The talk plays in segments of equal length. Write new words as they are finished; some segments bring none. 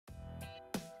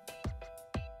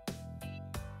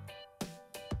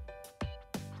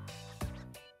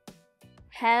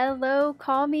Hello,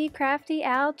 Call Me Crafty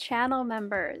Al channel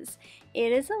members.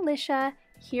 It is Alicia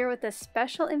here with a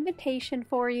special invitation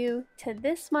for you to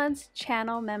this month's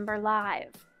Channel Member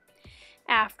Live.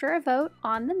 After a vote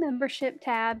on the membership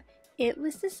tab, it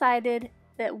was decided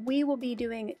that we will be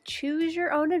doing Choose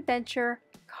Your Own Adventure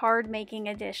Card Making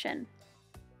Edition.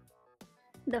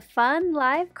 The fun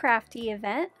live crafty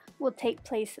event will take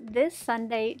place this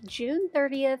Sunday, June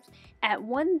 30th at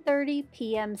 1:30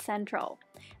 p.m. Central.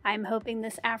 I'm hoping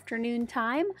this afternoon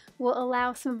time will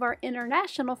allow some of our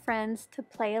international friends to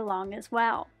play along as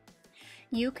well.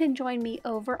 You can join me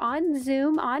over on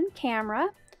Zoom on camera,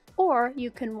 or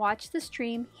you can watch the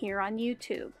stream here on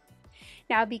YouTube.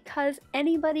 Now, because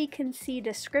anybody can see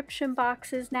description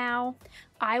boxes now,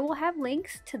 I will have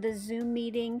links to the Zoom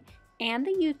meeting and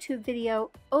the YouTube video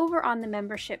over on the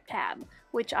membership tab,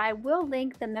 which I will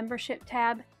link the membership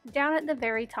tab down at the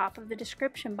very top of the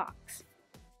description box.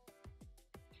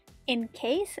 In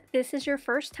case this is your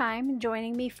first time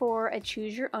joining me for a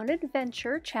Choose Your Own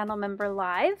Adventure channel member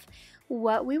live,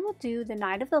 what we will do the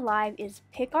night of the live is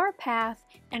pick our path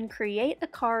and create a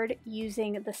card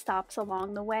using the stops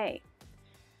along the way.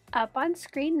 Up on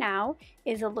screen now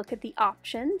is a look at the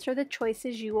options or the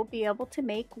choices you will be able to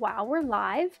make while we're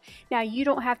live. Now, you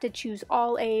don't have to choose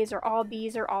all A's or all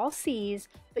B's or all C's,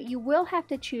 but you will have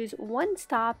to choose one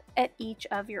stop at each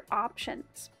of your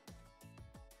options.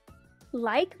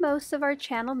 Like most of our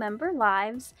channel member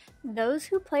lives, those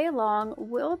who play along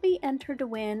will be entered to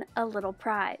win a little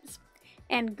prize.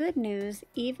 And good news,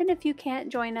 even if you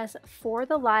can't join us for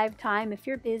the live time, if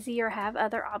you're busy or have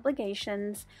other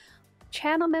obligations,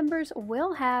 channel members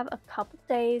will have a couple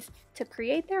days to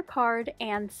create their card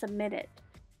and submit it.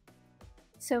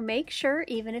 So make sure,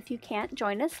 even if you can't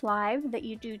join us live, that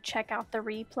you do check out the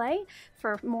replay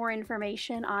for more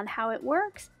information on how it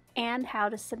works and how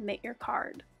to submit your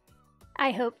card.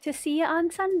 I hope to see you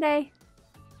on Sunday.